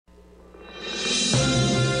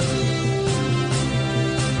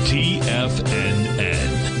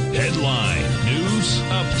TFNN. Headline News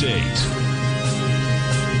Update.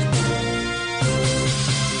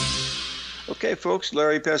 Okay, folks,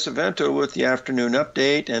 Larry Pesavento with the afternoon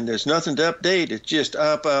update, and there's nothing to update. It's just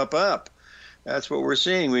up, up, up. That's what we're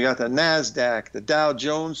seeing. We got the NASDAQ, the Dow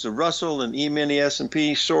Jones, the Russell, and E-mini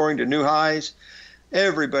S&P soaring to new highs.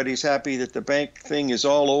 Everybody's happy that the bank thing is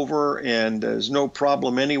all over and there's no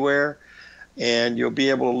problem anywhere. And you'll be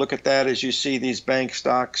able to look at that as you see these bank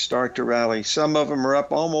stocks start to rally. Some of them are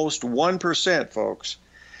up almost 1%, folks.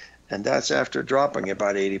 And that's after dropping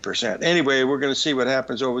about 80%. Anyway, we're going to see what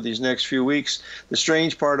happens over these next few weeks. The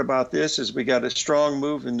strange part about this is we got a strong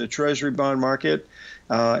move in the Treasury bond market.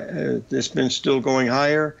 It's been still going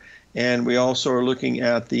higher. And we also are looking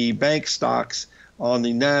at the bank stocks on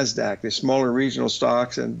the NASDAQ, the smaller regional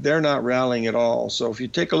stocks, and they're not rallying at all. So if you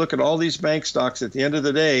take a look at all these bank stocks at the end of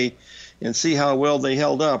the day and see how well they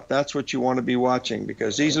held up, that's what you want to be watching,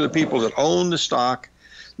 because these are the people that own the stock,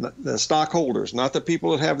 the stockholders, not the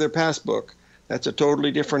people that have their passbook. That's a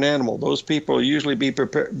totally different animal. Those people will usually be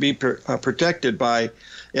protected by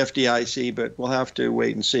FDIC, but we'll have to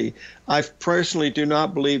wait and see. I personally do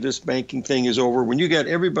not believe this banking thing is over. When you got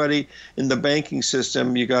everybody in the banking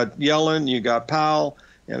system, you got Yellen, you got Powell,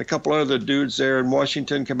 and a couple other dudes there in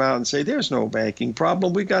Washington come out and say, there's no banking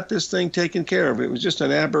problem. We got this thing taken care of. It was just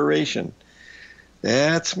an aberration.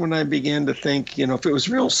 That's when I began to think, if it was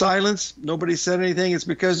real silence, nobody said anything, it's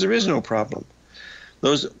because there is no problem.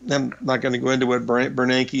 I'm not going to go into what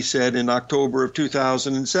Bernanke said in October of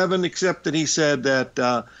 2007, except that he said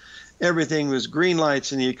that everything was green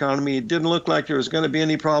lights in the economy. It didn't look like there was going to be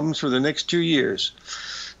any problems for the next 2 years.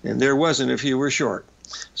 And there wasn't if you were short.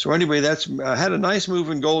 So anyway, that's had a nice move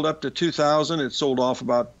in gold up to 2,000. It sold off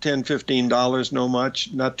about $10,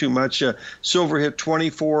 $15, not too much. Silver hit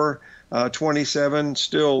 24.27,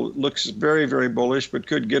 still looks very, very bullish, but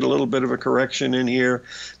could get a little bit of a correction in here.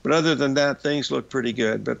 But other than that, things look pretty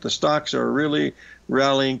good. But the stocks are really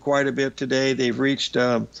rallying quite a bit today. They've reached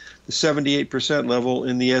the 78% level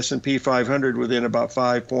in the S&P 500 within about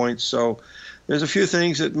 5 points. So there's a few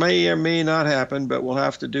things that may or may not happen, but we'll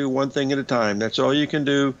have to do one thing at a time. That's all you can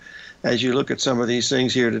do as you look at some of these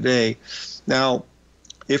things here today. Now,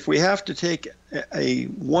 if we have to take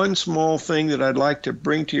one small thing that I'd like to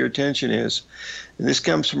bring to your attention is, and this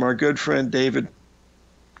comes from our good friend David.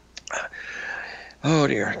 Oh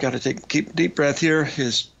dear, got to keep a deep breath here.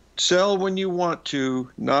 Is sell when you want to,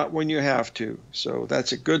 not when you have to. So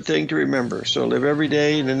that's a good thing to remember. So live every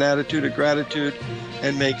day in an attitude of gratitude,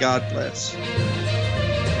 and may God bless.